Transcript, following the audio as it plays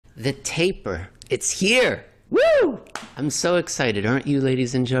The taper. It's here. Woo! I'm so excited, aren't you,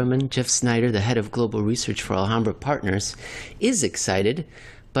 ladies and gentlemen? Jeff Snider, the head of global research for Alhambra Partners, is excited,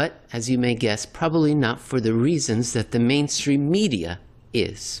 but as you may guess, probably not for the reasons that the mainstream media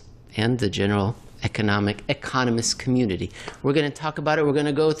is, and the general economist community. We're going to talk about it. We're going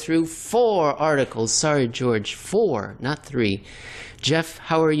to go through 4 articles. Sorry, George, 4, not 3. Jeff,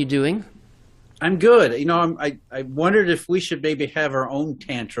 how are you doing? I'm good. You know, I wondered if we should maybe have our own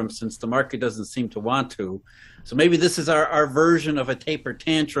tantrum since the market doesn't seem to want to. So maybe this is our version of a taper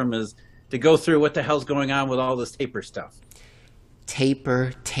tantrum, is to go through what the hell's going on with all this taper stuff.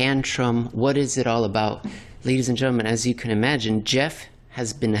 Taper, tantrum, what is it all about? Ladies and gentlemen, as you can imagine, Jeff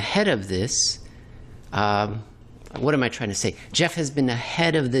has been ahead of this. What am I trying to say? Jeff has been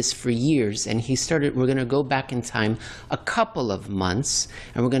ahead of this for years, and we're going to go back in time a couple of months,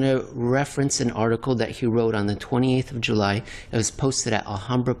 and we're going to reference an article that he wrote on the 28th of July. It was posted at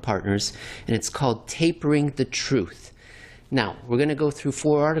Alhambra Partners, and it's called Tapering the Truth. Now, we're going to go through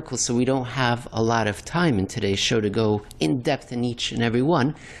 4 articles, so we don't have a lot of time in today's show to go in depth in each and every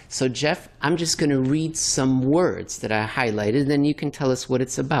one. So, Jeff, I'm just going to read some words that I highlighted, then you can tell us what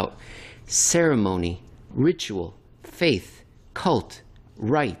it's about. Ceremony, ritual, faith, cult,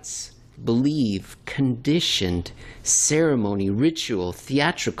 rites, believe, conditioned, ceremony, ritual,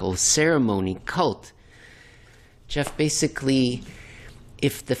 theatrical, ceremony, cult. Jeff, basically,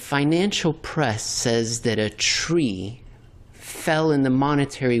 if the financial press says that a tree fell in the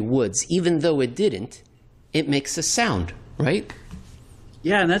monetary woods, even though it didn't, it makes a sound, right?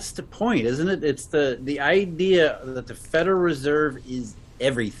 Yeah, and that's the point, isn't it? It's the idea that the Federal Reserve is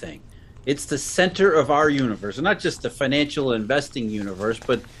everything. It's the center of our universe, and not just the financial investing universe,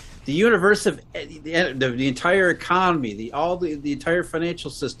 but the universe of the entire economy, the entire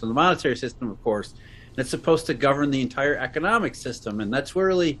financial system, the monetary system, of course. And it's supposed to govern the entire economic system, and that's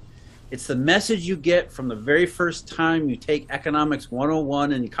really, it's the message you get from the very first time you take Economics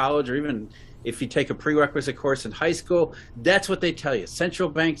 101 in college, or even if you take a prerequisite course in high school. That's what they tell you. Central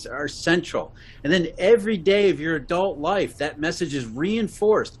banks are central. And then every day of your adult life, that message is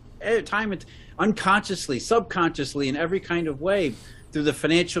reinforced time, unconsciously, subconsciously, in every kind of way through the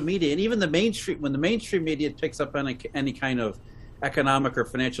financial media. And even the mainstream, when the mainstream media picks up on any kind of economic or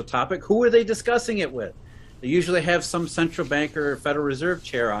financial topic, who are they discussing it with? They usually have some central banker or Federal Reserve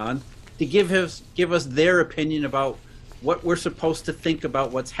chair on to give us their opinion about what we're supposed to think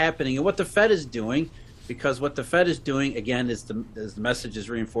about what's happening and what the Fed is doing. Because what the Fed is doing, again, as the message is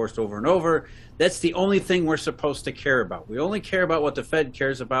reinforced over and over, that's the only thing we're supposed to care about. We only care about what the Fed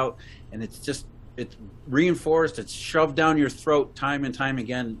cares about, and it's reinforced, it's shoved down your throat time and time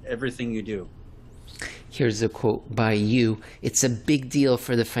again, everything you do. Here's a quote by you. It's a big deal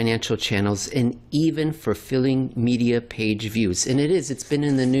for the financial channels and even for filling media page views. And it is. It's been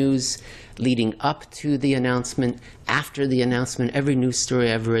in the news leading up to the announcement, after the announcement. Every news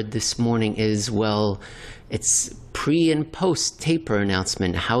story I've read this morning is, well, it's pre and post taper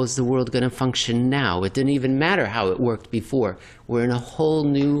announcement. How is the world going to function now? It didn't even matter how it worked before. We're in a whole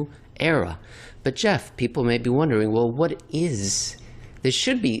new era. But Jeff, people may be wondering, well, what is? This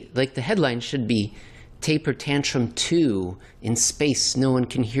should be, like the headline should be, Taper Tantrum 2 in space, no one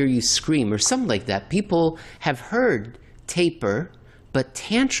can hear you scream, or something like that. People have heard taper, but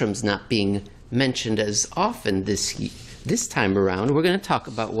tantrum's not being mentioned as often this time around. We're going to talk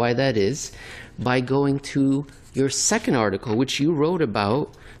about why that is by going to your second article, which you wrote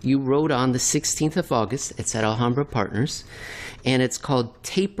about. You wrote on the 16th of August. It's at Alhambra Partners, and it's called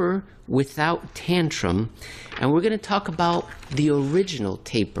Taper Without Tantrum. And we're going to talk about the original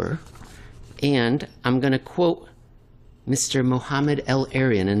taper. And I'm going to quote Mr. Mohammed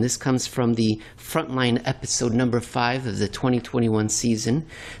El-Arian, and this comes from the Frontline episode number 5 of the 2021 season,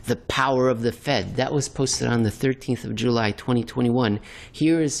 The Power of the Fed. That was posted on the 13th of July, 2021.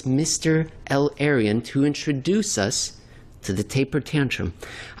 Here is Mr. El-Arian to introduce us to the taper tantrum.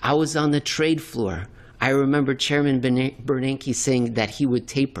 I was on the trade floor. I remember Chairman Bernanke saying that he would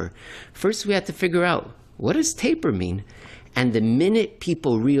taper. First, we had to figure out, what does taper mean? And the minute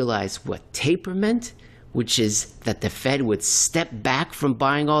people realized what taper meant, which is that the Fed would step back from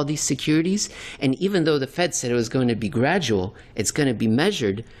buying all these securities, and even though the Fed said it was going to be gradual, it's going to be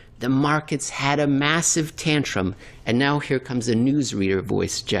measured, the markets had a massive tantrum. And now here comes a newsreader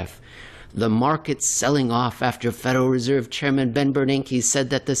voice, Jeff. The market's selling off after Federal Reserve Chairman Ben Bernanke said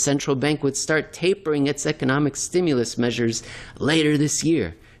that the central bank would start tapering its economic stimulus measures later this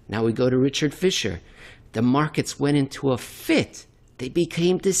year. Now we go to Richard Fisher. The markets went into a fit. They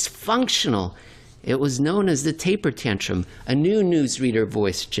became dysfunctional. It was known as the taper tantrum. A new newsreader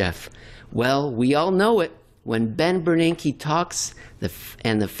voice, Jeff. Well, we all know it. When Ben Bernanke talks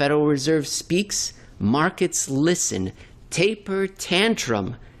and the Federal Reserve speaks, markets listen. Taper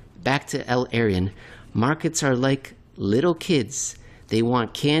tantrum. Back to L. Arian. Markets are like little kids. They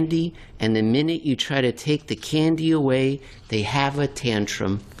want candy, and the minute you try to take the candy away, they have a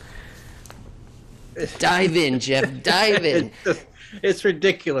tantrum. Dive in, Jeff. Dive in. It's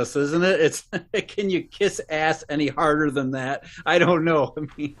ridiculous, isn't it? It's can you kiss ass any harder than that? I don't know. I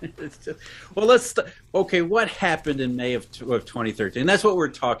mean, it's just well. Okay. What happened in May of 2013? That's what we're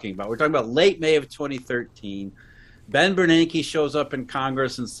talking about. We're talking about late May of 2013. Ben Bernanke shows up in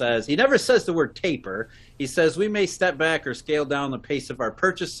Congress and says, he never says the word taper. He says we may step back or scale down the pace of our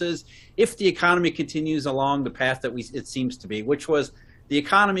purchases if the economy continues along the path that it seems to be, which was the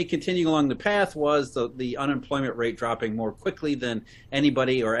economy continuing along the path was the unemployment rate dropping more quickly than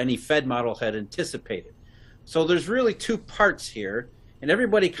anybody or any Fed model had anticipated. So there's really two parts here, and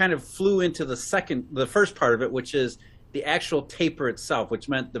everybody kind of flew into the first part of it, which is the actual taper itself, which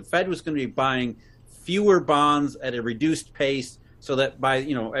meant the Fed was going to be buying fewer bonds at a reduced pace, so that by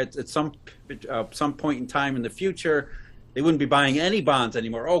at some point in time in the future, they wouldn't be buying any bonds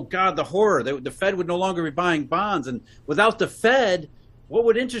anymore. Oh God, the horror! The Fed would no longer be buying bonds, and without the Fed, what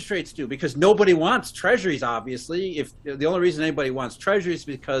would interest rates do? Because nobody wants treasuries, obviously. If the only reason anybody wants treasuries is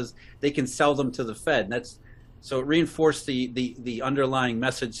because they can sell them to the Fed. And so it reinforced the underlying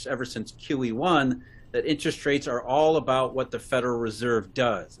message ever since QE1 that interest rates are all about what the Federal Reserve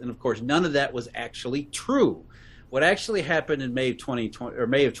does. And of course, none of that was actually true. What actually happened in May of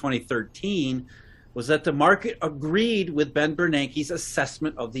 2013 was that the market agreed with Ben Bernanke's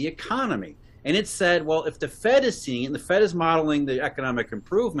assessment of the economy. And it said, well, if the Fed is seeing it and the Fed is modeling the economic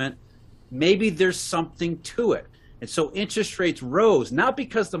improvement, maybe there's something to it. And so interest rates rose, not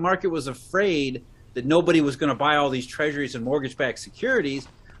because the market was afraid that nobody was going to buy all these treasuries and mortgage-backed securities,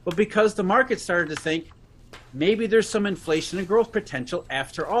 but because the market started to think maybe there's some inflation and growth potential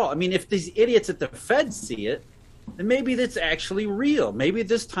after all. I mean, if these idiots at the Fed see it, then maybe that's actually real. Maybe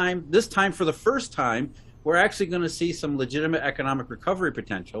this time for the first time, we're actually going to see some legitimate economic recovery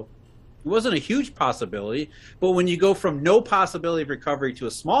potential. It wasn't a huge possibility, but when you go from no possibility of recovery to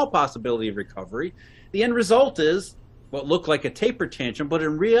a small possibility of recovery, the end result is what looked like a taper tantrum, but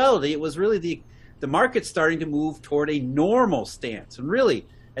in reality, it was really the market starting to move toward a normal stance. And really,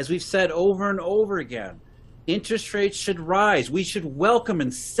 as we've said over and over again, interest rates should rise. We should welcome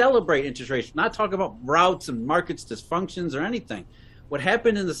and celebrate interest rates, not talk about routes and markets dysfunctions or anything. What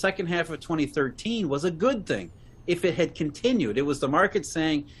happened in the second half of 2013 was a good thing if it had continued. It was the market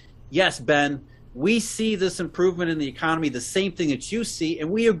saying, yes, Ben, we see this improvement in the economy, the same thing that you see, and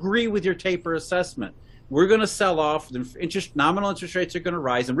we agree with your taper assessment. We're going to sell off. Nominal interest rates are going to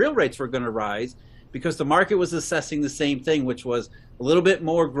rise, and real rates were going to rise because the market was assessing the same thing, which was a little bit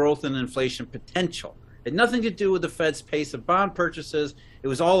more growth and inflation potential. It had nothing to do with the Fed's pace of bond purchases. It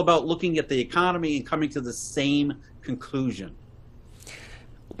was all about looking at the economy and coming to the same conclusion.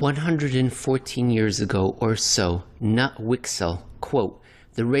 114 years ago or so, Knut Wicksell, quote,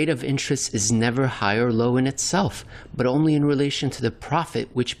 "The rate of interest is never high or low in itself, but only in relation to the profit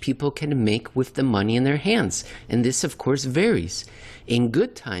which people can make with the money in their hands, and this of course varies. In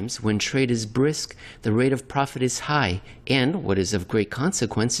good times, when trade is brisk, the rate of profit is high, and, what is of great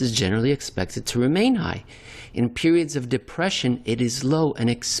consequence, is generally expected to remain high. In periods of depression, it is low and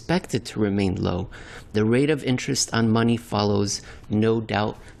expected to remain low. The rate of interest on money follows, no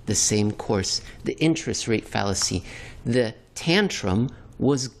doubt, the same course." The interest rate fallacy. The tantrum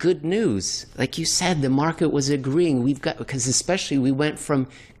was good news. Like you said, the market was agreeing. Because especially we went from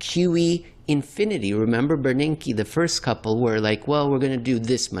QE infinity. Remember Bernanke, the first couple were like, well, we're going to do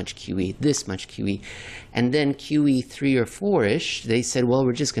this much QE, this much QE. And then QE 3 or 4-ish, they said, well,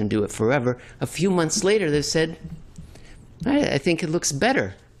 we're just going to do it forever. A few months later, they said, I think it looks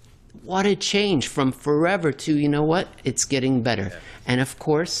better. What a change from forever to, you know what, it's getting better. Yeah. And of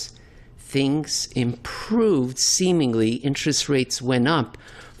course, things improved seemingly. Interest rates went up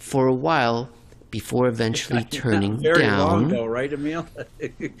for a while before eventually turning down. Very long though, right, Emil?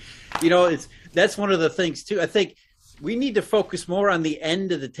 That's one of the things too. I think we need to focus more on the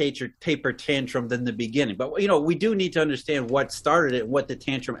end of the taper tantrum than the beginning. But we do need to understand what started it and what the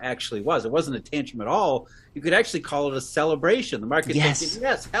tantrum actually was. It wasn't a tantrum at all. You could actually call it a celebration. The market thinking,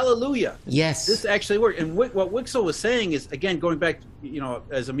 yes, hallelujah. Yes. This actually worked. And what Wicksell was saying is, again, going back,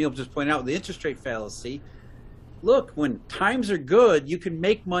 as Emil just pointed out, the interest rate fallacy. Look, when times are good, you can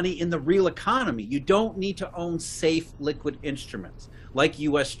make money in the real economy. You don't need to own safe, liquid instruments like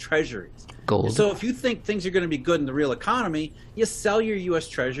US Treasuries. gold. So if you think things are going to be good in the real economy, you sell your US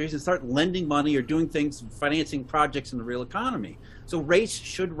Treasuries and start lending money or doing things, financing projects in the real economy. So rates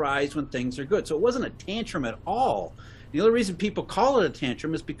should rise when things are good. So it wasn't a tantrum at all. The only reason people call it a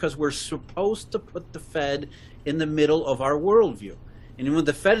tantrum is because we're supposed to put the Fed in the middle of our worldview. And when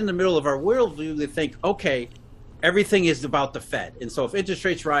the Fed in the middle of our worldview, they think, okay, everything is about the Fed. And so if interest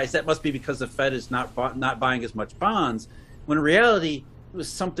rates rise, that must be because the Fed is not buying as much bonds, when in reality, it was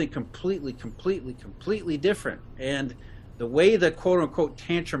something completely different. And the way the quote unquote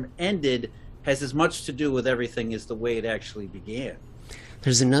tantrum ended has as much to do with everything as the way it actually began.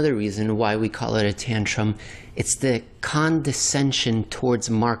 There's another reason why we call it a tantrum. It's the condescension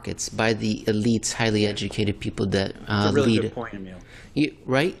towards markets by the elites, highly educated people that That's a really lead. good point, Emil.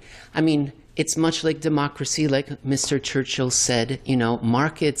 Right? I mean, it's much like democracy, like Mr. Churchill said, you know,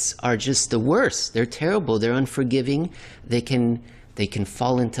 markets are just the worst. They're terrible. They're unforgiving. They can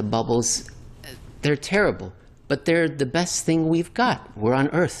fall into bubbles. They're terrible. But they're the best thing we've got. We're on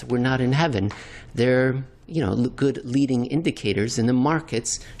Earth. We're not in heaven. They're, you know, good leading indicators, and the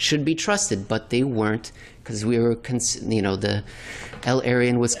markets should be trusted, but they weren't, because we were, you know, the L.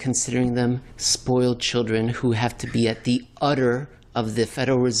 Arian was considering them spoiled children who have to be at the udder of the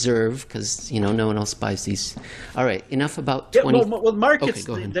Federal Reserve, because, you know, no one else buys these. All right, enough about 20. Yeah, well, markets, okay,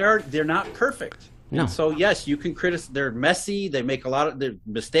 go ahead. they're not perfect. No. And so yes, you can criticize. They're messy. They make a lot of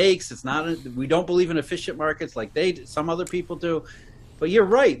mistakes. It's not. We don't believe in efficient markets like some other people do. But you're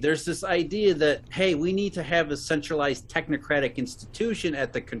right. There's this idea that, hey, we need to have a centralized technocratic institution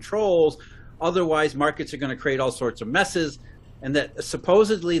at the controls. Otherwise, markets are going to create all sorts of messes. And that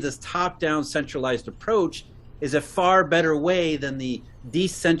supposedly this top-down centralized approach is a far better way than the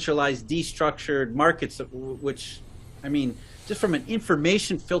decentralized, destructured markets, which, I mean, just from an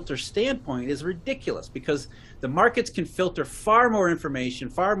information filter standpoint is ridiculous, because the markets can filter far more information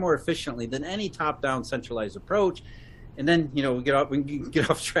far more efficiently than any top-down centralized approach. And then, you know, we can get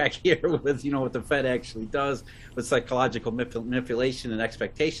off track here with, you know, what the Fed actually does with psychological manipulation and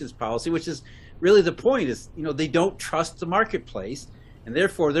expectations policy, which is really the point. Is, you know, they don't trust the marketplace, and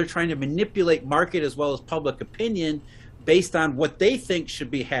therefore they're trying to manipulate market as well as public opinion based on what they think should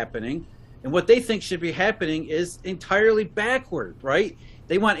be happening. And what they think should be happening is entirely backward, right?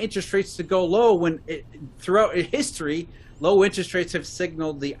 They want interest rates to go low when throughout history, low interest rates have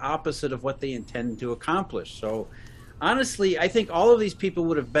signaled the opposite of what they intend to accomplish. So honestly, I think all of these people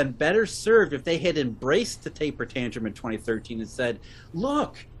would have been better served if they had embraced the taper tantrum in 2013 and said,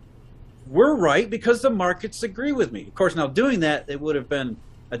 look, we're right because the markets agree with me. Of course, now doing that, it would have been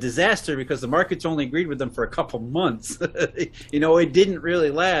a disaster because the markets only agreed with them for a couple months. You know, it didn't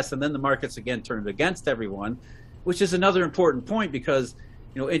really last. And then the markets again turned against everyone, which is another important point, because,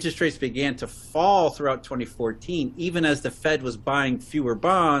 you know, interest rates began to fall throughout 2014, even as the Fed was buying fewer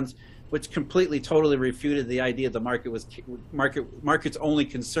bonds, which completely, totally refuted the idea the market's only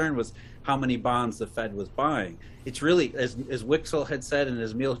concern was how many bonds the Fed was buying. It's really, as Wicksell had said and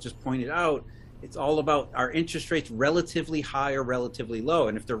as Emil just pointed out, it's all about our interest rates relatively high or relatively low.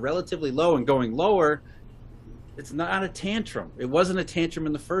 And if they're relatively low and going lower, it's not a tantrum. It wasn't a tantrum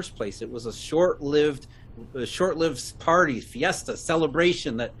in the first place. It was a short-lived party, fiesta,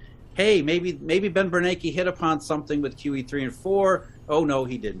 celebration that, hey, maybe Ben Bernanke hit upon something with QE3 and 4. Oh, no,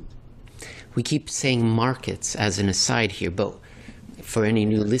 he didn't. We keep saying markets as an aside here, but for any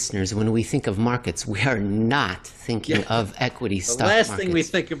new listeners, when we think of markets, we are not thinking of equity stock markets. The last thing we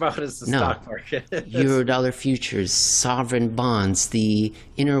think about is the stock market. Eurodollar futures, sovereign bonds, the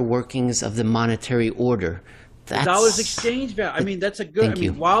inner workings of the monetary order. The dollar's exchange value. I mean, that's a good.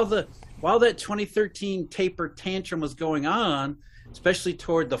 While that 2013 taper tantrum was going on, especially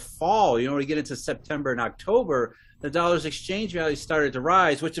toward the fall, you know, when we get into September and October, the dollar's exchange value started to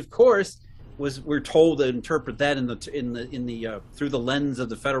rise, which of course we're told to interpret that through the lens of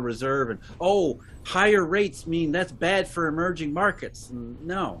the Federal Reserve, and higher rates mean that's bad for emerging markets. And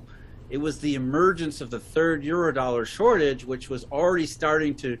no, it was the emergence of the third Eurodollar shortage, which was already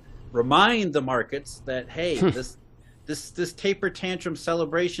starting to remind the markets that, hey, this taper tantrum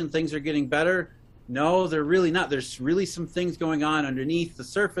celebration, things are getting better. No, they're really not. There's really some things going on underneath the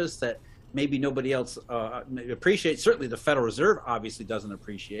surface that maybe nobody else appreciates. Certainly the Federal Reserve obviously doesn't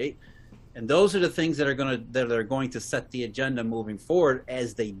appreciate. And those are the things that are going to set the agenda moving forward,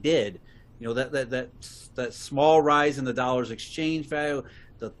 as they did. You know, that small rise in the dollar's exchange value,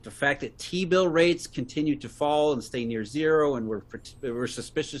 the fact that T-bill rates continued to fall and stay near zero and were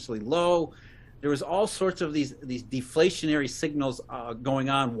suspiciously low. There was all sorts of these deflationary signals going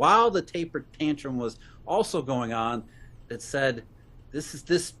on while the taper tantrum was also going on, that said, this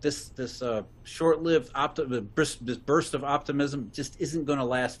short-lived this burst of optimism just isn't going to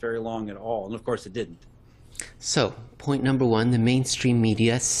last very long at all, and of course it didn't. So, point number one, the mainstream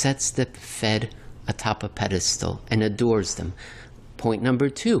media sets the Fed atop a pedestal and adores them. Point number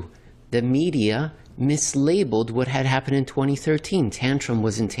two, the media mislabeled what had happened in 2013. Tantrum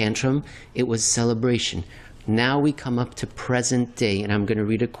wasn't tantrum, it was celebration. Now we come up to present day, and I'm going to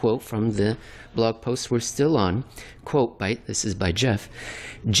read a quote from the blog post we're still on. Quote, this is by Jeff.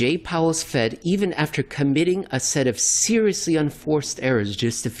 Jay Powell's Fed, even after committing a set of seriously unforced errors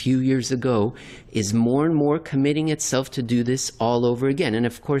just a few years ago, is more and more committing itself to do this all over again. And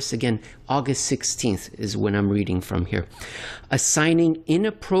of course, again, August 16th is when I'm reading from here. Assigning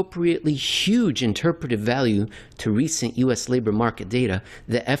inappropriately huge interpretive value to recent U.S. labor market data,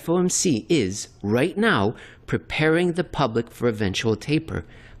 the FOMC is, right now, preparing the public for eventual taper.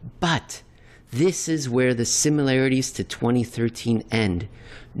 But this is where the similarities to 2013 end.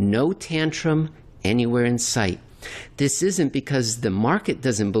 No tantrum anywhere in sight. This isn't because the market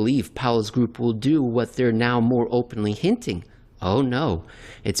doesn't believe Powell's group will do what they're now more openly hinting. Oh no,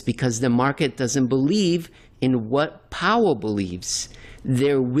 it's because the market doesn't believe in what Powell believes.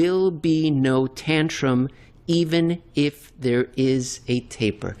 There will be no tantrum even if there is a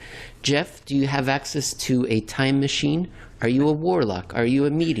taper. Jeff, do you have access to a time machine? Are you a warlock? Are you a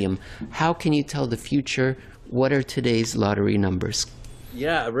medium? How can you tell the future? What are today's lottery numbers?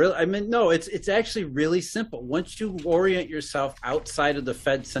 Yeah, really. I mean, no, it's actually really simple. Once you orient yourself outside of the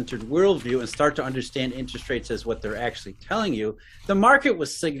Fed-centered worldview and start to understand interest rates as what they're actually telling you, the market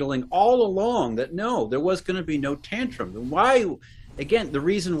was signaling all along that no, there was going to be no tantrum. Why? Again, the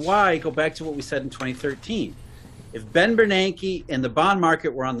reason why, go back to what we said in 2013. If Ben Bernanke and the bond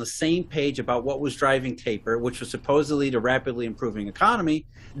market were on the same page about what was driving taper, which was supposedly the rapidly improving economy,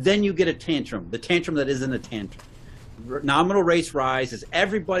 then you get a tantrum, the tantrum that isn't a tantrum. Nominal rates rise as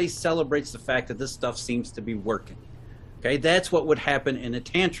everybody celebrates the fact that this stuff seems to be working. Okay, that's what would happen in a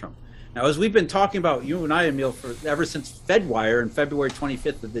tantrum. Now, as we've been talking about, you and I, Emil, ever since FedWire in February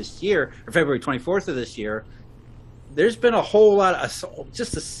 25th of this year, or February 24th of this year, there's been a whole lot of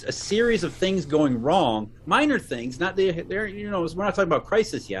just a series of things going wrong, minor things. We're not talking about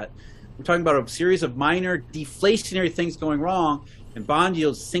crisis yet. We're talking about a series of minor deflationary things going wrong, and bond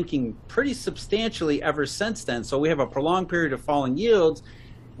yields sinking pretty substantially ever since then. So we have a prolonged period of falling yields.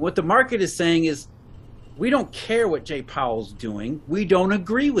 What the market is saying is, we don't care what Jay Powell's doing. We don't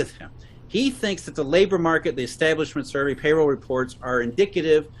agree with him. He thinks that the labor market, the establishment survey, payroll reports are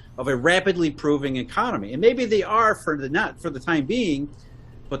indicative of a rapidly improving economy. And maybe they are for the time being,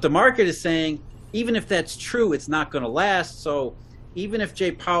 but the market is saying, even if that's true, it's not going to last. So even if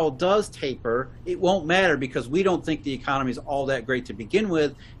Jay Powell does taper, it won't matter because we don't think the economy is all that great to begin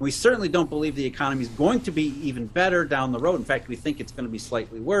with. And we certainly don't believe the economy is going to be even better down the road. In fact, we think it's going to be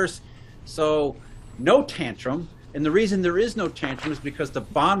slightly worse. So no tantrum. And the reason there is no tantrum is because the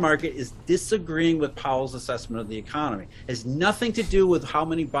bond market is disagreeing with Powell's assessment of the economy. It has nothing to do with how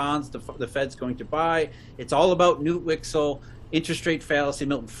many bonds the Fed's going to buy. It's all about Knut Wicksell, interest rate fallacy,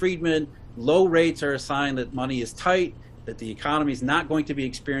 Milton Friedman. Low rates are a sign that money is tight, that the economy is not going to be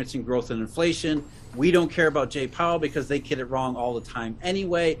experiencing growth and inflation. We don't care about Jay Powell because they get it wrong all the time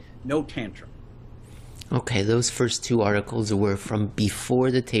anyway. No tantrum. Okay, those first two articles were from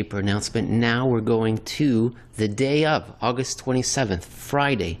before the taper announcement. Now we're going to the day of, August 27th,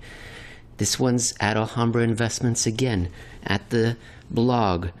 Friday. This one's at Alhambra Investments again, at the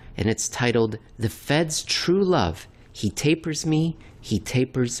blog, and it's titled, "The Fed's True Love. He tapers me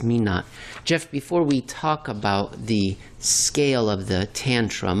not." Jeff, before we talk about the scale of the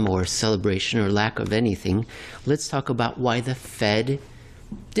tantrum or celebration or lack of anything, let's talk about why the Fed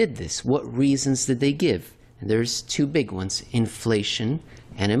did this. What reasons did they give? And there's two big ones, inflation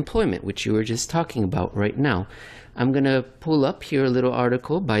and employment, which you were just talking about right now. I'm going to pull up here a little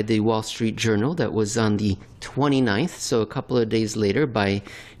article by the Wall Street Journal that was on the 29th, so a couple of days later, by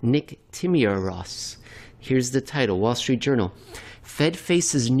Nick Timiraos. Here's the title, Wall Street Journal. Fed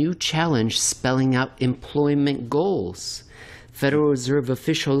faces new challenge spelling out employment goals. Federal Reserve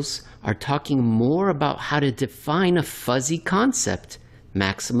officials are talking more about how to define a fuzzy concept,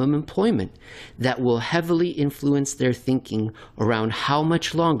 maximum employment, that will heavily influence their thinking around how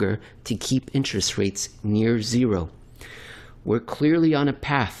much longer to keep interest rates near zero. We're clearly on a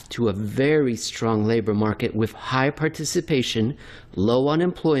path to a very strong labor market with high participation, low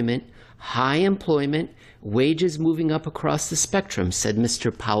unemployment, high employment, wages moving up across the spectrum, said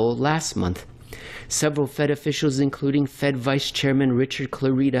Mr. Powell last month. Several Fed officials, including Fed Vice Chairman Richard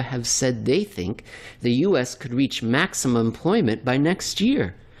Clarida, have said they think the U.S. could reach maximum employment by next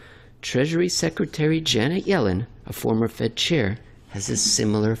year. Treasury Secretary Janet Yellen, a former Fed chair, has a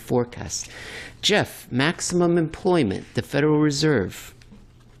similar forecast. Jeff, maximum employment, the Federal Reserve.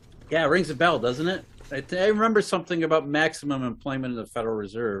 Yeah, it rings a bell, doesn't it? I remember something about maximum employment in the Federal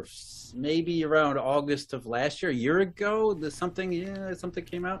Reserve, maybe around August of last year, a year ago. Something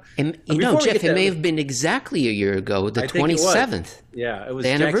came out. And Jeff, it may have been exactly a year ago, the 27th. Yeah, it was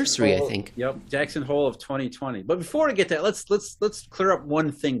the anniversary, I think. Yep, Jackson Hole of 2020. But before we get that, let's clear up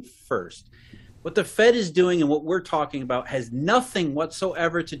one thing first. What the Fed is doing and what we're talking about has nothing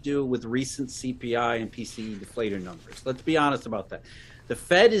whatsoever to do with recent CPI and PCE deflator numbers. Let's be honest about that. The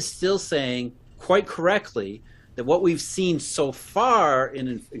Fed is still saying, quite correctly, that what we've seen so far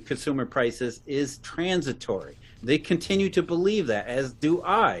in consumer prices is transitory. They continue to believe that, as do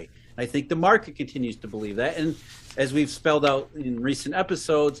I. I think the market continues to believe that. And as we've spelled out in recent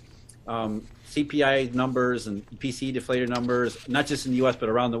episodes, CPI numbers and PCE deflator numbers, not just in the U.S. but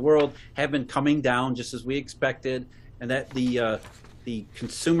around the world, have been coming down just as we expected, and that the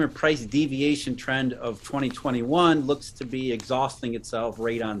consumer price deviation trend of 2021 looks to be exhausting itself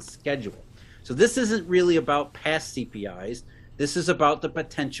right on schedule. So this isn't really about past CPIs. This is about the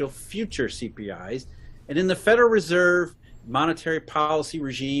potential future CPIs. And in the Federal Reserve monetary policy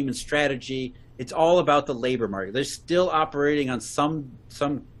regime and strategy, it's all about the labor market. They're still operating on some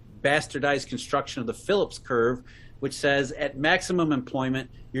bastardized construction of the Phillips curve, which says at maximum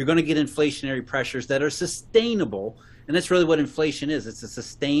employment, you're going to get inflationary pressures that are sustainable. And that's really what inflation is. It's a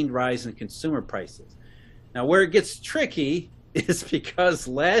sustained rise in consumer prices. Now, where it gets tricky is because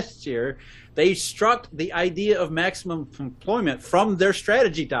last year they struck the idea of maximum employment from their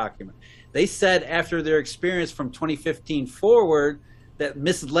strategy document. They said after their experience from 2015 forward that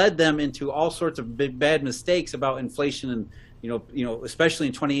misled them into all sorts of bad mistakes about inflation and especially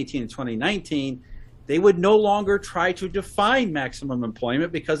in 2018 and 2019, they would no longer try to define maximum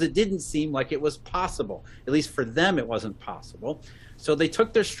employment because it didn't seem like it was possible. At least for them, it wasn't possible. So they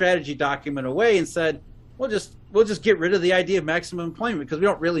took their strategy document away and said, we'll just get rid of the idea of maximum employment because we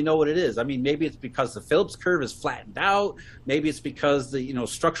don't really know what it is. I mean, maybe it's because the Phillips curve is flattened out. Maybe it's because the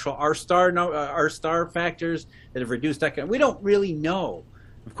structural R-star factors that have reduced economic. We don't really know.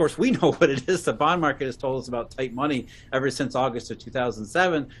 Of course, we know what it is. The bond market has told us about tight money ever since August of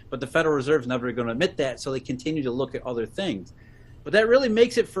 2007, but the Federal Reserve is never going to admit that, so they continue to look at other things. But that really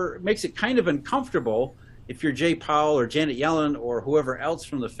makes it kind of uncomfortable if you're Jay Powell or Janet Yellen or whoever else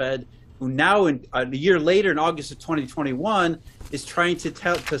from the Fed, who now, a year later in August of 2021, is trying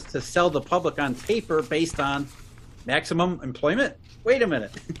to sell the public on paper based on maximum employment. Wait a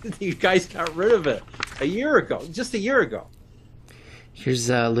minute, you guys got rid of it just a year ago. Here's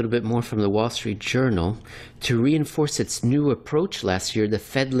a little bit more from the Wall Street Journal. To reinforce its new approach last year, the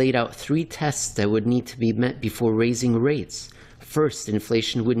Fed laid out 3 tests that would need to be met before raising rates. First,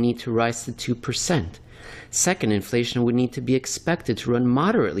 inflation would need to rise to 2%. Second, inflation would need to be expected to run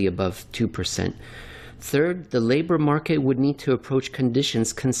moderately above 2%. Third, the labor market would need to approach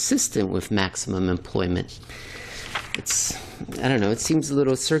conditions consistent with maximum employment. I don't know, it seems a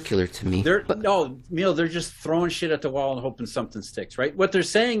little circular to me. Emil, they're just throwing shit at the wall and hoping something sticks, right? What they're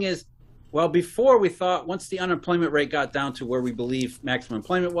saying is, well, before we thought once the unemployment rate got down to where we believe maximum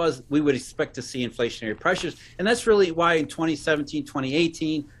employment was, we would expect to see inflationary pressures. And that's really why in 2017,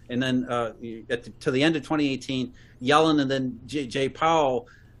 2018, and then to the end of 2018, Yellen and then Jay Powell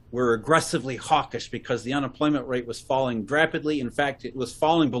were aggressively hawkish because the unemployment rate was falling rapidly. In fact, it was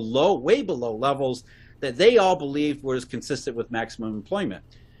falling way below levels that they all believed was consistent with maximum employment.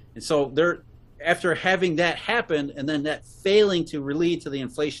 And so after having that happen and then that failing to lead to the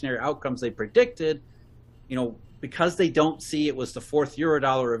inflationary outcomes they predicted, because they don't see it was the 4th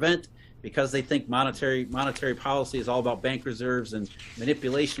Eurodollar event, because they think monetary policy is all about bank reserves and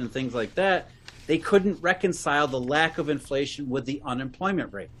manipulation and things like that, they couldn't reconcile the lack of inflation with the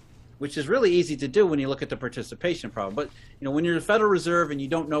unemployment rate, which is really easy to do when you look at the participation problem. But when you're the Federal Reserve and you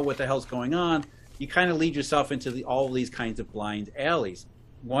don't know what the hell's going on, you kind of lead yourself into all of these kinds of blind alleys,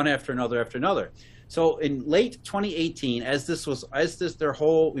 one after another. So in late 2018, as their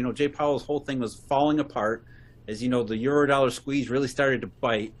whole, Jay Powell's whole thing was falling apart, as the Eurodollar squeeze really started to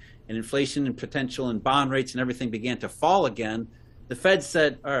bite, and inflation and potential and bond rates and everything began to fall again, the Fed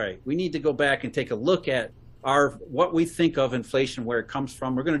said, all right, we need to go back and take a look at what we think of inflation, where it comes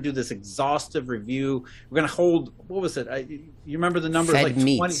from. We're going to do this exhaustive review. We're going to hold, what was it? You remember the numbers? Fed like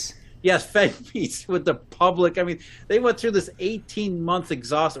meets. 20. Yes, Fed meets with the public. I mean, they went through this 18-month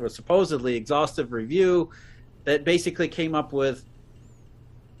supposedly exhaustive review that basically came up with,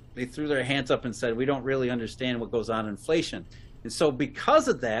 they threw their hands up and said, we don't really understand what goes on in inflation. And so because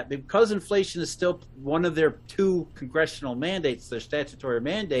of that, because inflation is still one of their 2 congressional mandates, their statutory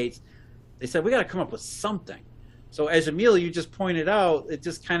mandates, they said, we got to come up with something. So as Emil, you just pointed out, it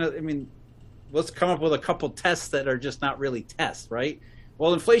just kind of, I mean, let's come up with a couple tests that are just not really tests, right?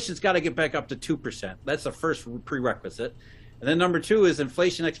 Well, inflation's got to get back up to 2%. That's the first prerequisite. And then number two is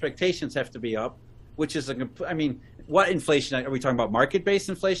inflation expectations have to be up, which is, I mean, what inflation? Are we talking about market-based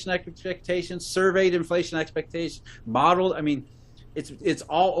inflation expectations, surveyed inflation expectations, modeled? I mean, it's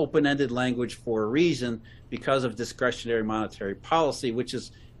all open-ended language for a reason because of discretionary monetary policy, which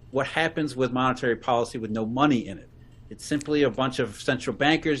is what happens with monetary policy with no money in it. It's simply a bunch of central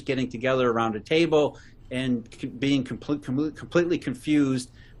bankers getting together around a table and being completely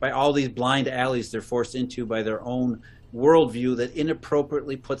confused by all these blind alleys they're forced into by their own worldview that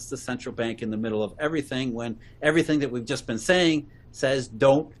inappropriately puts the central bank in the middle of everything, when everything that we've just been saying says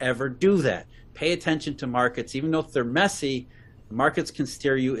don't ever do that. Pay attention to markets. Even though if they're messy, the markets can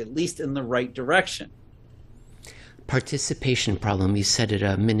steer you at least in the right direction. Participation problem, you said it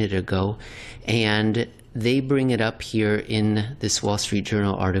a minute ago, and they bring it up here in this Wall Street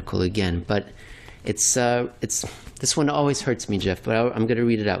Journal article again, but it's this one always hurts me, Jeff, but I'm going to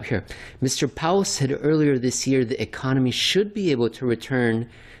read it out here. Mr. Powell said earlier this year the economy should be able to return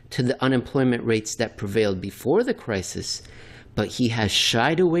to the unemployment rates that prevailed before the crisis, but he has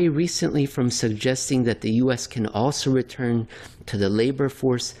shied away recently from suggesting that the U.S. can also return to the labor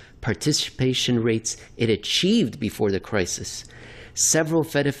force participation rates it achieved before the crisis. Several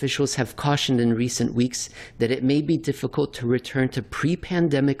Fed officials have cautioned in recent weeks that it may be difficult to return to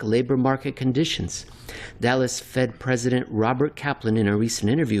pre-pandemic labor market conditions. Dallas Fed President Robert Kaplan, in a recent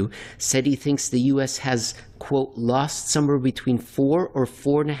interview, said he thinks the U.S. has, quote, lost somewhere between 4 or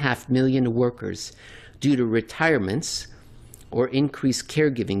 4.5 million workers due to retirements or increased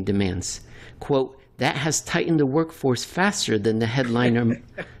caregiving demands. Quote, that has tightened the workforce faster than the headline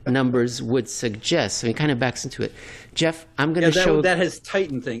numbers would suggest. So he kind of backs into it. Jeff, I'm going to show... That has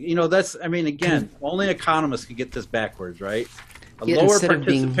tightened things. You know, that's, I mean, again, only economists could get this backwards, right? A lower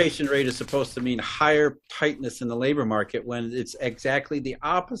participation rate is supposed to mean higher tightness in the labor market when it's exactly the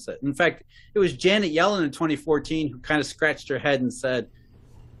opposite. In fact, it was Janet Yellen in 2014 who kind of scratched her head and said,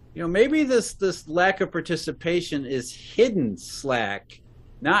 you know, maybe this lack of participation is hidden slack,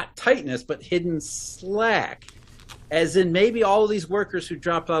 not tightness, but hidden slack. As in maybe all of these workers who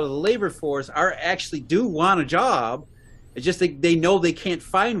dropped out of the labor force actually do want a job. It's just they know they can't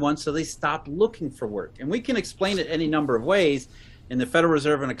find one, so they stop looking for work. And we can explain it any number of ways. And the Federal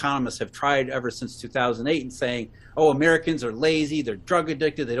Reserve and economists have tried ever since 2008 and saying, oh, Americans are lazy, they're drug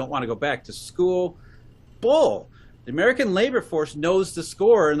addicted, they don't want to go back to school. Bull. The American labor force knows the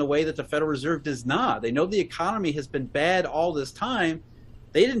score in the way that the Federal Reserve does not. They know the economy has been bad all this time.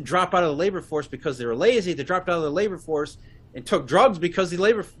 They didn't drop out of the labor force because they were lazy. They dropped out of the labor force and took drugs because the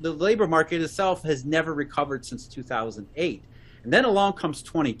labor market itself has never recovered since 2008. And then along comes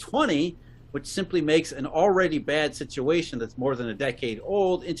 2020, which simply makes an already bad situation that's more than a decade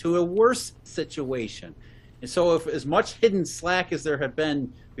old into a worse situation. And so if as much hidden slack as there had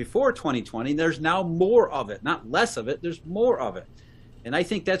been before 2020, there's now more of it, not less of it, there's more of it. And I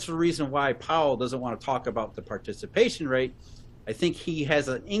think that's the reason why Powell doesn't want to talk about the participation rate. I think he has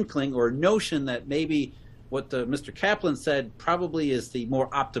an inkling or notion that maybe what Mr. Kaplan said probably is the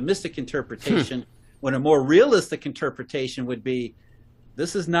more optimistic interpretation, when a more realistic interpretation would be,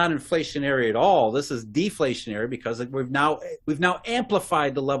 this is not inflationary at all. This is deflationary because we've now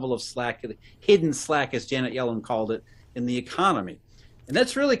amplified the level of slack, hidden slack, as Janet Yellen called it, in the economy. And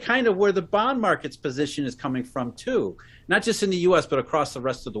that's really kind of where the bond market's position is coming from too, not just in the U.S., but across the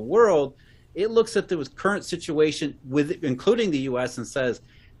rest of the world. It looks at the current situation, including the U.S., and says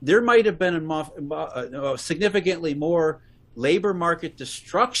there might have been significantly more labor market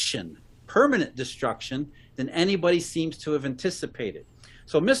destruction, permanent destruction, than anybody seems to have anticipated.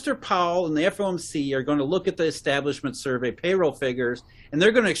 So Mr. Powell and the FOMC are going to look at the establishment survey payroll figures, and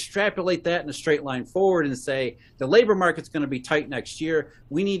they're going to extrapolate that in a straight line forward and say the labor market's going to be tight next year.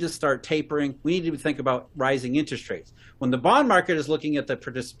 We need to start tapering. We need to think about rising interest rates. When the bond market is looking at the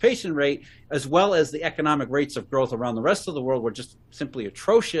participation rate, as well as the economic rates of growth around the rest of the world, were just simply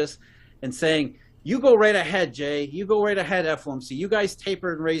atrocious, and saying, you go right ahead, Jay. You go right ahead, FOMC. You guys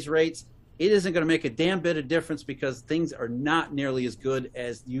taper and raise rates. It isn't going to make a damn bit of difference because things are not nearly as good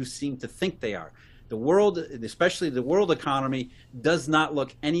as you seem to think they are. The world, especially the world economy, does not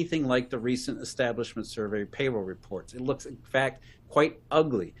look anything like the recent establishment survey payroll reports. It looks, in fact, quite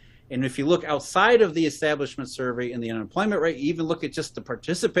ugly. And if you look outside of the establishment survey and the unemployment rate, you even look at just the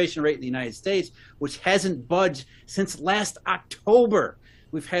participation rate in the United States, which hasn't budged since last October.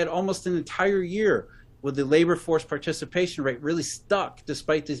 We've had almost an entire year with the labor force participation rate really stuck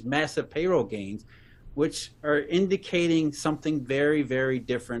despite these massive payroll gains, which are indicating something very, very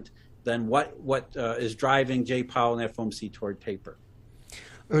different than what is driving Jay Powell and FOMC toward taper.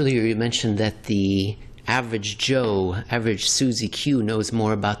 Earlier, you mentioned that the average Joe, average Susie Q knows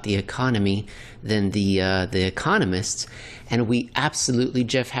more about the economy than the economists. And we absolutely,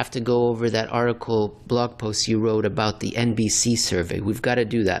 Jeff, have to go over that article, blog post you wrote about the NBC survey. We've got to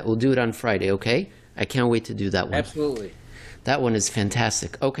do that. We'll do it on Friday, okay? I can't wait to do that one. Absolutely. That one is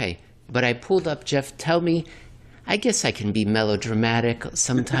fantastic. Okay, but I pulled up, Jeff, tell me, I guess I can be melodramatic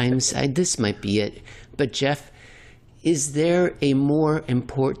sometimes. This might be it. But Jeff, is there a more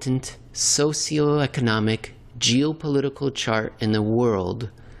important socioeconomic, geopolitical chart in the world,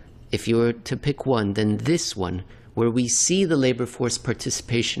 if you were to pick one, than this one, where we see the labor force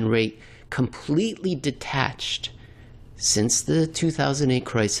participation rate completely detached since the 2008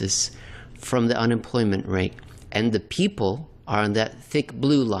 crisis from the unemployment rate, and the people are on that thick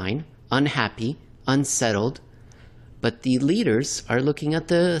blue line, unhappy, unsettled, but the leaders are looking at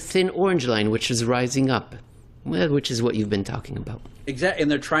the thin orange line, which is rising up, which is what you've been talking about. Exactly,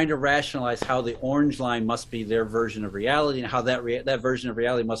 and they're trying to rationalize how the orange line must be their version of reality, and how that version of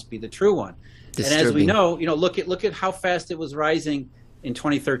reality must be the true one. Disturbing. And as we know, look at how fast it was rising in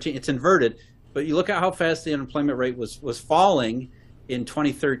 2013. It's inverted, but you look at how fast the unemployment rate was falling in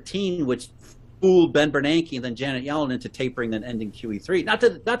 2013, which fooled Ben Bernanke and then Janet Yellen into tapering, then ending QE3. Not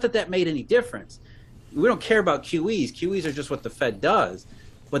that made any difference. We don't care about QEs. QEs are just what the Fed does.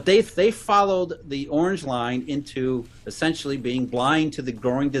 But they followed the orange line into essentially being blind to the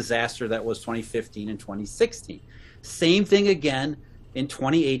growing disaster that was 2015 and 2016. Same thing again in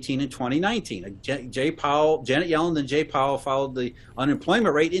 2018 and 2019. Janet Yellen and Jay Powell followed the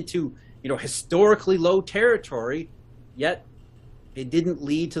unemployment rate into historically low territory, yet it didn't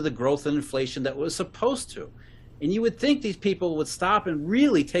lead to the growth and inflation that was supposed to. And you would think these people would stop and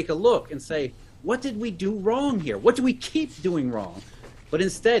really take a look and say, what did we do wrong here? What do we keep doing wrong? But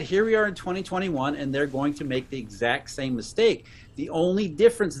instead, here we are in 2021, and they're going to make the exact same mistake. The only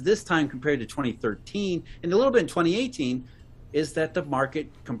difference this time compared to 2013 and a little bit in 2018 is that the market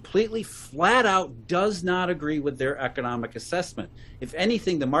completely flat out does not agree with their economic assessment. If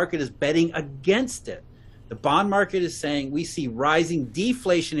anything, the market is betting against it. The bond market is saying we see rising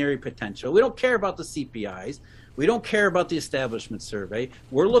deflationary potential. We don't care about the CPIs. We don't care about the establishment survey.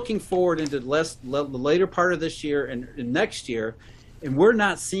 We're looking forward into the later part of this year and next year. And we're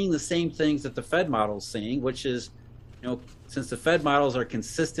not seeing the same things that the Fed model is seeing, which is, since the Fed models are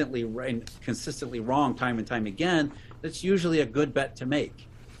consistently wrong time and time again, that's usually a good bet to make.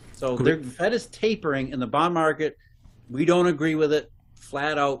 So the Fed is tapering in the bond market. We don't agree with it.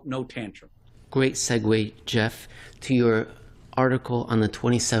 Flat out, no tantrum. Great segue, Jeff, to your article on the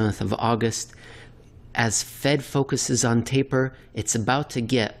 27th of August. As Fed focuses on taper, it's about to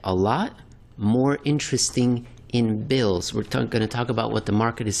get a lot more interesting in bills. We're going to talk about what the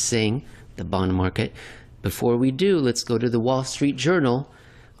market is saying, the bond market. Before we do, let's go to the Wall Street Journal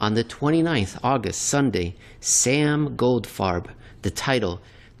on the 29th, August, Sunday. Sam Goldfarb, the title,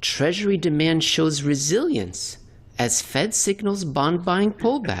 Treasury Demand Shows Resilience as Fed Signals Bond Buying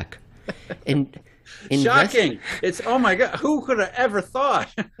Pullback. And shocking. It's, oh my God, who could have ever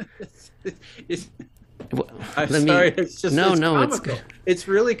thought? It's just comical. It's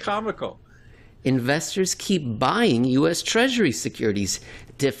really comical. Investors keep buying U.S. Treasury securities,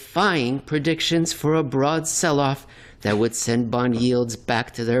 defying predictions for a broad sell-off that would send bond yields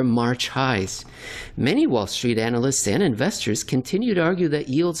back to their March highs. Many Wall Street analysts and investors continue to argue that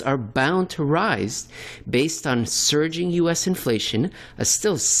yields are bound to rise based on surging U.S. inflation, a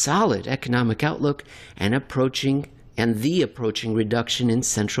still solid economic outlook, and the approaching reduction in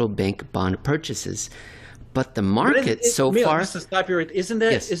central bank bond purchases. But the market so Emil, far. Just to stop you, isn't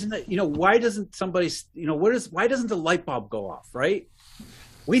that why doesn't somebody why doesn't the light bulb go off, right?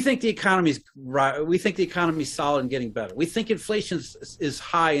 We think the economy's right. We think the economy's solid and getting better. We think inflation is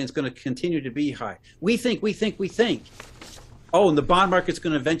high and it's going to continue to be high. We think. Oh, and the bond market's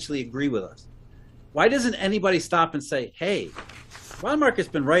going to eventually agree with us. Why doesn't anybody stop and say, hey, the bond market's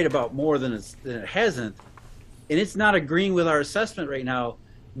been right about more than it hasn't, and it's not agreeing with our assessment right now.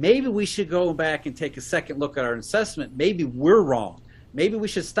 Maybe we should go back and take a second look at our assessment. Maybe we're wrong. Maybe we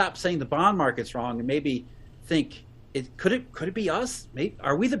should stop saying the bond market's wrong and maybe think, could it be us?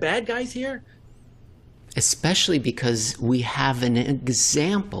 Are we the bad guys here? Especially because we have an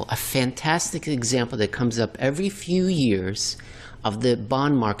example, a fantastic example that comes up every few years of the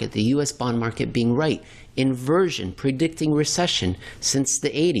bond market, the U.S. bond market being right. Inversion, predicting recession since the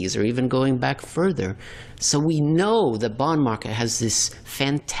 80s or even going back further. So we know the bond market has this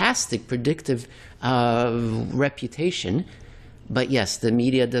fantastic predictive reputation, But yes, the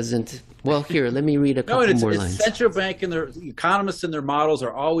media doesn't. Well, here, let me read a No, couple and more it's lines. central bank and the economists and their models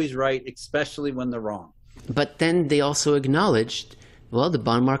are always right, especially when they're wrong. But then they also acknowledged, well, the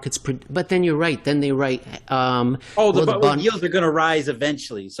bond market's. But then you're right. Then they write. The bond yields are going to rise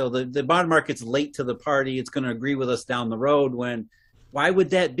eventually. So the bond market's late to the party. It's going to agree with us down the road. Why would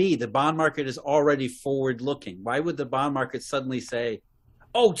that be? The bond market is already forward looking. Why would the bond market suddenly say,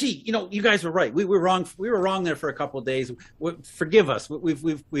 "Oh, gee, you guys were right. We were wrong. We were wrong there for a couple of days. Forgive us.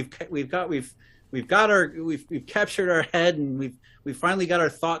 We've captured our head, and we've finally got our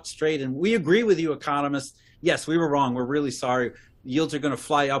thoughts straight, and we agree with you, economists. Yes, we were wrong. We're really sorry. Yields are going to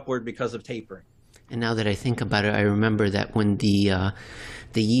fly upward because of tapering." And now that I think about it, I remember that when the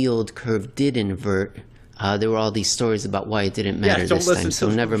yield curve did invert, there were all these stories about why it didn't matter this time. So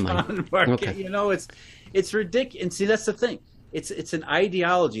never mind. Okay. It's ridiculous. And see, that's the thing. It's an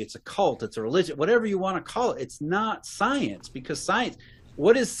ideology. It's a cult. It's a religion. Whatever you want to call it. It's not science, because science.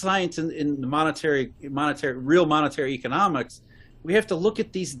 What is science in the real monetary economics? We have to look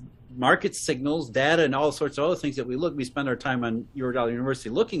at these market signals, data, and all sorts of other things that we spend our time on Eurodollar University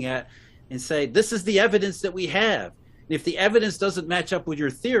looking at, and say, this is the evidence that we have. And if the evidence doesn't match up with your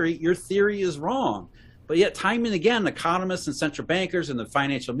theory is wrong. But yet, time and again, economists and central bankers and the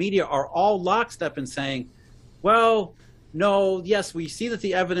financial media are all lockstep in saying, well, no, yes, we see that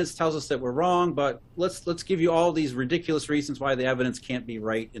the evidence tells us that we're wrong, but let's give you all these ridiculous reasons why the evidence can't be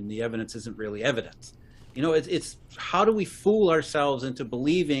right and the evidence isn't really evidence. It's how do we fool ourselves into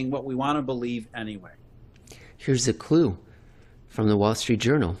believing what we want to believe anyway? Here's a clue from the Wall Street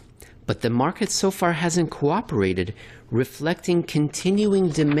Journal. But the market so far hasn't cooperated, reflecting continuing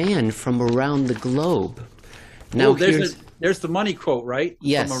demand from around the globe. Now, there's the money quote, right?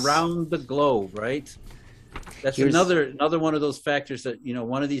 Yes. From around the globe, right? That's another one of those factors that,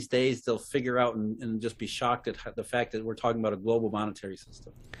 one of these days they'll figure out and just be shocked at the fact that we're talking about a global monetary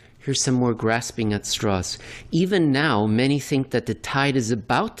system. Here's some more grasping at straws. Even now, many think that the tide is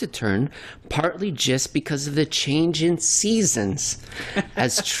about to turn, partly just because of the change in seasons.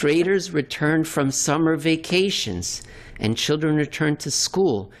 As traders return from summer vacations and children return to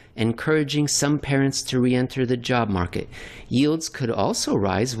school, encouraging some parents to re-enter the job market. Yields could also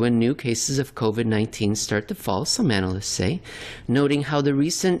rise when new cases of COVID-19 start to fall, some analysts say, noting how the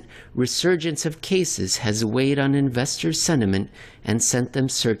recent resurgence of cases has weighed on investors' sentiment and sent them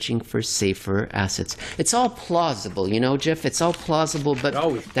searching for safer assets. It's all plausible, Jeff, it's all plausible, but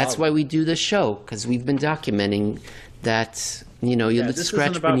that's why we do the show, because we've been documenting that, you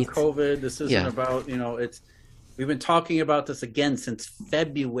scratch beneath. This isn't about COVID, this isn't about, we've been talking about this again since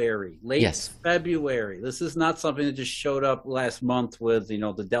February, February. This is not something that just showed up last month with,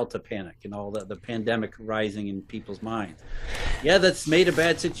 the Delta panic and all the pandemic rising in people's minds. Yeah, that's made a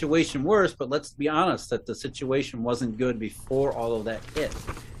bad situation worse, but let's be honest that the situation wasn't good before all of that hit.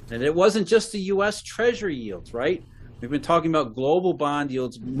 And it wasn't just the US Treasury yields, right? We've been talking about global bond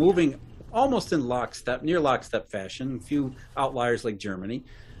yields moving almost in near lockstep fashion, a few outliers like Germany.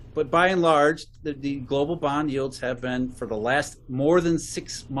 But by and large, the global bond yields have been, for the last more than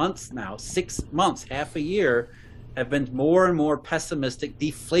 6 months now, 6 months, half a year, have been more and more pessimistic,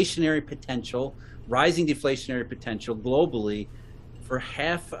 rising deflationary potential globally for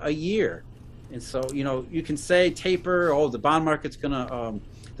half a year. And so, you can say taper, the bond market's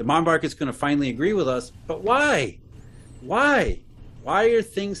gonna finally agree with us, but why? Why are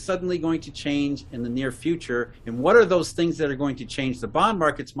things suddenly going to change in the near future? And what are those things that are going to change the bond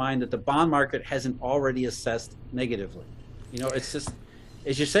market's mind that the bond market hasn't already assessed negatively? It's just,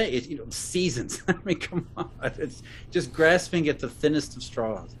 as you say, seasons. I mean, come on. It's just grasping at the thinnest of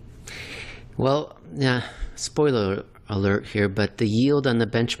straws. Well, spoiler alert here, but the yield on the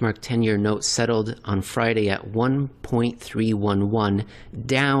benchmark 10-year note settled on Friday at 1.311,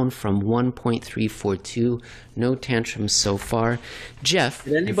 down from 1.342. No tantrums so far. Jeff,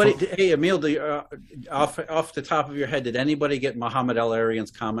 did anybody? Hey, Emil, off the top of your head, did anybody get Mohammed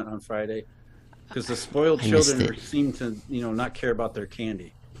El-Arian's comment on Friday? Because the spoiled children seem to, not care about their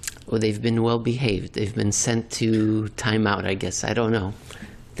candy. Well, they've been well behaved. They've been sent to timeout, I guess. I don't know.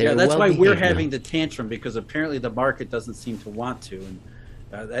 That's why we're having the tantrum, because apparently the market doesn't seem to want to, and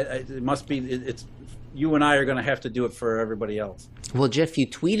it must be. It's you and I are going to have to do it for everybody else. Well, Jeff, you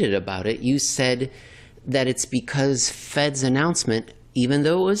tweeted about it. You said that it's because Fed's announcement, even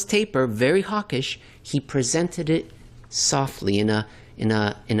though it was taper, very hawkish, he presented it softly in a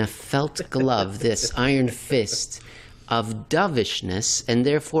felt glove, this iron fist of dovishness, and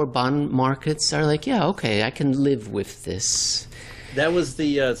therefore bond markets are like, yeah, okay, I can live with this. That was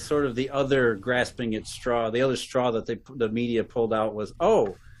the sort of the other grasping at straw. The other straw that the media pulled out was,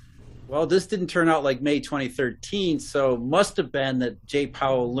 Well, this didn't turn out like May 2013, so must have been that Jay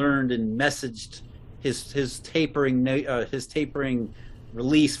Powell learned and messaged his tapering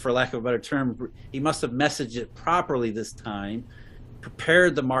release, for lack of a better term. He must have messaged it properly this time,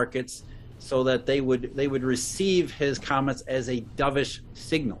 prepared the markets so that they would receive his comments as a dovish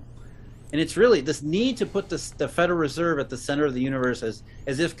signal. And it's really this need to put the Federal Reserve at the center of the universe as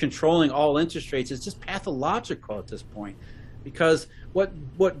if controlling all interest rates is just pathological at this point. Because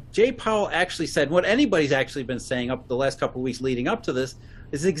what Jay Powell actually said, what anybody's actually been saying up the last couple of weeks leading up to this,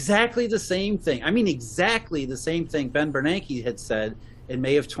 is exactly the same thing. I mean, exactly the same thing Ben Bernanke had said in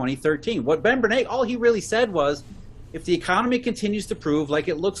May of 2013. What Ben Bernanke, all he really said was, if the economy continues to prove like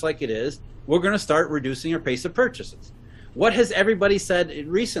it looks like it is, we're going to start reducing our pace of purchases. What has everybody said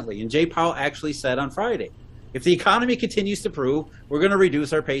recently? And Jay Powell actually said on Friday, if the economy continues to prove, we're going to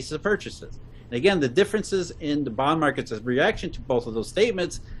reduce our pace of purchases. And again, the differences in the bond market's reaction to both of those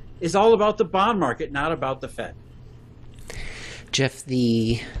statements is all about the bond market, not about the Fed. Jeff,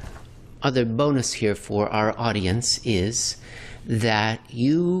 the other bonus here for our audience is that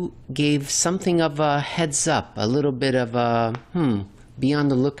you gave something of a heads up, a little bit of a, be on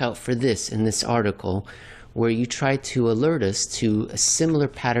the lookout for this in this article, where you try to alert us to a similar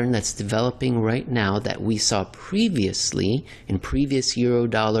pattern that's developing right now that we saw previously in previous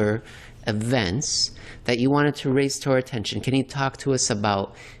Eurodollar events that you wanted to raise to our attention. Can you talk to us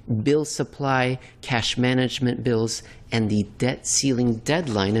about bill supply, cash management bills, and the debt ceiling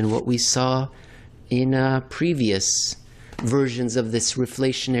deadline and what we saw in previous versions of this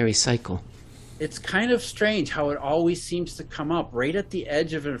reflationary cycle? It's kind of strange how it always seems to come up right at the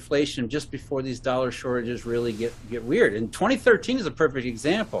edge of inflation just before these dollar shortages really get weird. And 2013 is a perfect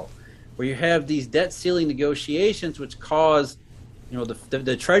example where you have these debt ceiling negotiations which cause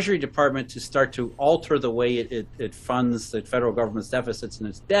the Treasury Department to start to alter the way it funds the federal government's deficits and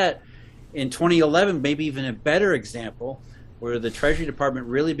its debt. In 2011, maybe even a better example, where the Treasury Department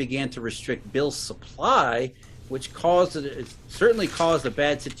really began to restrict bill supply, which it certainly caused a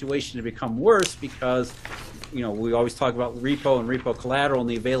bad situation to become worse because, we always talk about repo and repo collateral and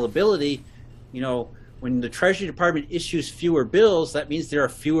the availability. When the Treasury Department issues fewer bills, that means there are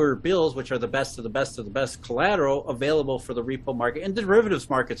fewer bills, which are the best of the best of the best collateral available for the repo market and derivatives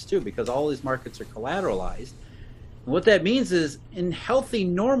markets too, because all these markets are collateralized. And what that means is in healthy,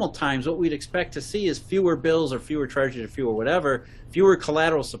 normal times, what we'd expect to see is fewer bills or fewer treasuries or fewer whatever, fewer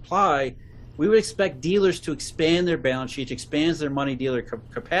collateral supply. We would expect dealers to expand their balance sheets, expand their money dealer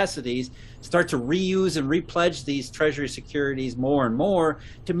capacities, start to reuse and repledge these treasury securities more and more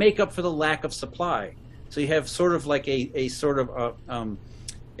to make up for the lack of supply. So you have sort of like a sort of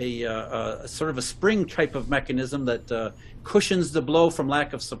a spring type of mechanism that cushions the blow from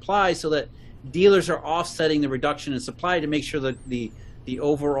lack of supply, so that dealers are offsetting the reduction in supply to make sure that the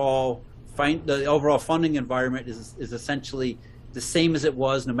overall funding environment is essentially the same as it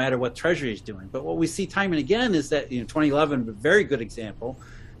was no matter what Treasury is doing. But what we see time and again is that 2011, a very good example,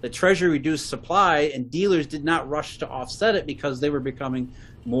 the Treasury reduced supply and dealers did not rush to offset it because they were becoming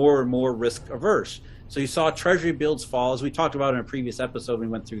more and more risk averse. So you saw Treasury bills fall, as we talked about in a previous episode. We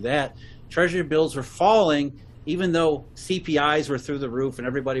went through that. Treasury bills were falling even though CPIs were through the roof and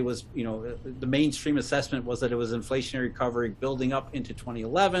everybody was, the mainstream assessment was that it was inflationary recovery building up into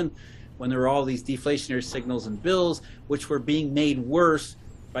 2011 when there were all these deflationary signals and bills, which were being made worse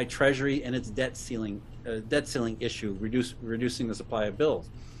by Treasury and its debt ceiling issue, reducing the supply of bills.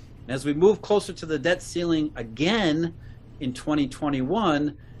 And as we move closer to the debt ceiling again in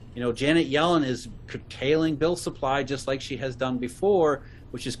 2021, Janet Yellen is curtailing bill supply just like she has done before,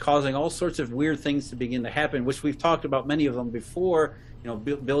 which is causing all sorts of weird things to begin to happen, which we've talked about many of them before.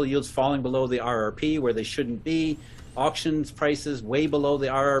 Bill yields falling below the RRP where they shouldn't be, auctions prices way below the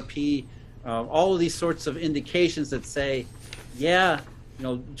RRP, all of these sorts of indications that say,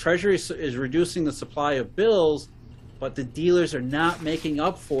 Treasury is reducing the supply of bills, but the dealers are not making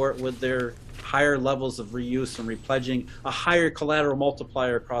up for it with their higher levels of reuse and repledging, a higher collateral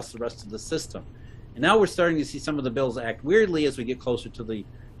multiplier across the rest of the system. And now we're starting to see some of the bills act weirdly as we get closer to the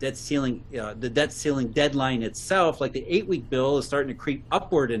debt ceiling deadline itself. Like the 8-week bill is starting to creep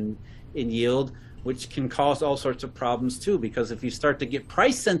upward in yield, which can cause all sorts of problems too, because if you start to get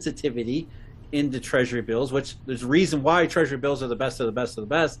price sensitivity into Treasury bills, which there's a reason why Treasury bills are the best of the best of the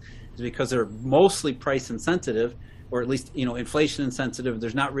best, is because they're mostly price insensitive, or at least inflation insensitive.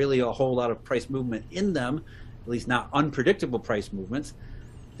 There's not really a whole lot of price movement in them, at least not unpredictable price movements.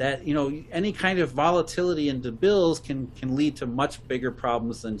 That any kind of volatility into bills can lead to much bigger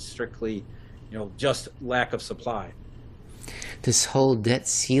problems than strictly just lack of supply. This whole debt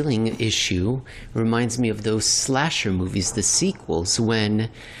ceiling issue reminds me of those slasher movies, the sequels, when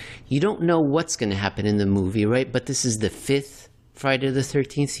you don't know what's going to happen in the movie, right? But this is the 5th Friday the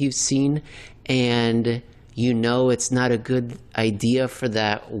 13th you've seen, and you know it's not a good idea for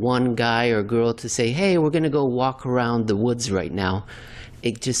that one guy or girl to say, hey, we're going to go walk around the woods right now.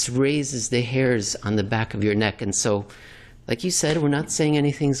 It just raises the hairs on the back of your neck. And so, like you said, we're not saying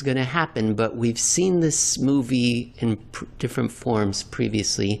anything's going to happen, but we've seen this movie in different forms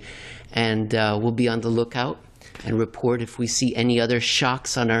previously, and we'll be on the lookout and report if we see any other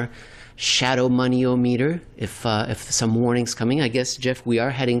shocks on our shadow money-o-meter, if some warning's coming. I guess, Jeff, we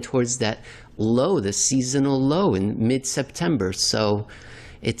are heading towards that low, the seasonal low in mid-September. So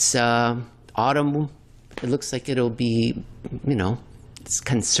it's autumn. It looks like it'll be, it's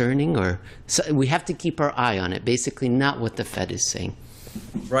concerning, or so we have to keep our eye on it. Basically, not what the Fed is saying.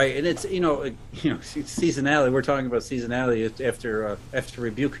 Right, and it's seasonality. We're talking about seasonality after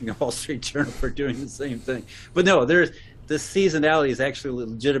rebuking a Wall Street Journal for doing the same thing. But no, this seasonality is actually a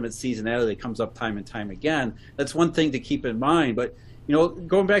legitimate seasonality that comes up time and time again. That's one thing to keep in mind. But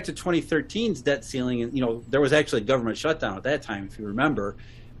going back to 2013's debt ceiling, and there was actually a government shutdown at that time, if you remember.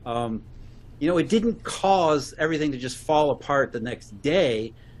 It didn't cause everything to just fall apart the next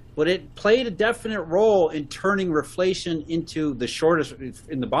day, but it played a definite role in turning reflation into the shortest,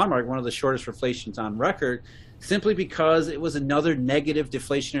 in the bond market, one of the shortest reflations on record, simply because it was another negative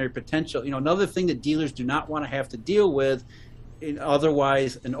deflationary potential. Another thing that dealers do not want to have to deal with,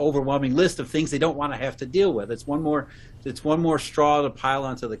 otherwise an overwhelming list of things they don't want to have to deal with. It's one more straw to pile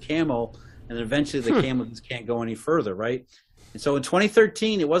onto the camel, and eventually the camel just can't go any further, right? And so in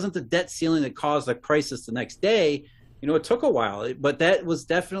 2013, it wasn't the debt ceiling that caused the crisis the next day. It took a while, but that was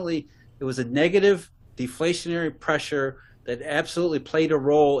definitely, it was a negative deflationary pressure that absolutely played a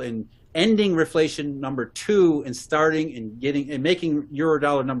role in ending reflation number 2 and starting and making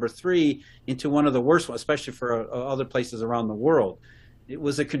Eurodollar number 3 into one of the worst ones, especially for other places around the world. It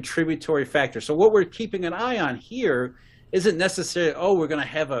was a contributory factor. So what we're keeping an eye on here isn't necessarily, we're going to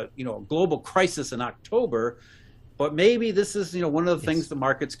have a global crisis in October, but maybe this is one of the things the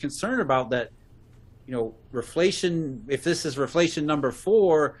market's concerned about, that reflation, if this is reflation number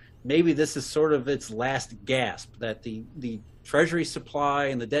 4, maybe this is sort of its last gasp, that the Treasury supply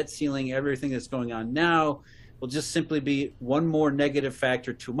and the debt ceiling, everything that's going on now, will just simply be one more negative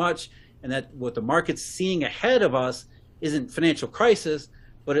factor too much, and that what the market's seeing ahead of us isn't financial crisis,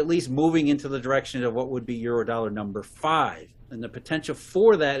 but at least moving into the direction of what would be Eurodollar number 5. And the potential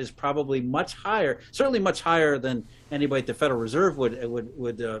for that is probably much higher, certainly much higher than anybody at the Federal Reserve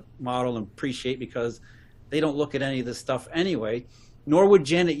would model and appreciate, because they don't look at any of this stuff anyway. Nor would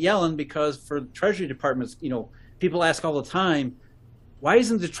Janet Yellen, because for Treasury departments, people ask all the time, why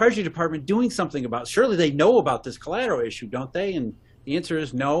isn't the Treasury Department doing something about it? Surely they know about this collateral issue, don't they? And the answer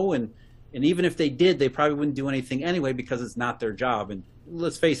is no. And even if they did, they probably wouldn't do anything anyway, because it's not their job. And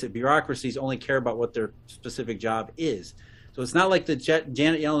let's face it, bureaucracies only care about what their specific job is. So it's not like the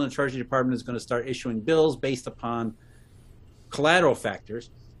Janet Yellen and the Treasury Department is going to start issuing bills based upon collateral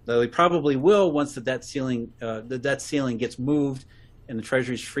factors. Though they probably will once the debt ceiling gets moved and the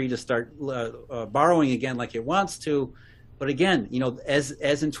Treasury is free to start borrowing again like it wants to. But again, as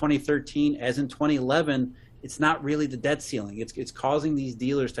in 2013, as in 2011, it's not really the debt ceiling. It's causing these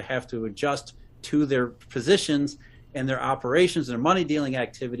dealers to have to adjust to their positions and their operations and their money dealing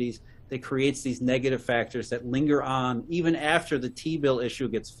activities. That creates these negative factors that linger on even after the T-bill issue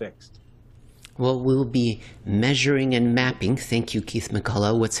gets fixed. Well, we'll be measuring and mapping, thank you, Keith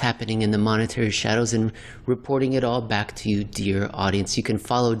McCullough, what's happening in the monetary shadows, and reporting it all back to you, dear audience. You can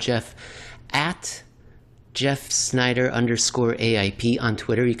follow Jeff at Jeff Snider _AIP on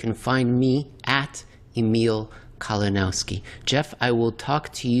Twitter. You can find me at Emil Kalinowski. Jeff, I will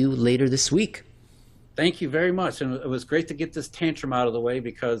talk to you later this week. Thank you very much. And it was great to get this tantrum out of the way,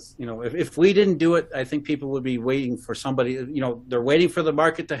 because, if we didn't do it, I think people would be waiting for somebody, they're waiting for the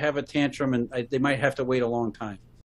market to have a tantrum, and they might have to wait a long time.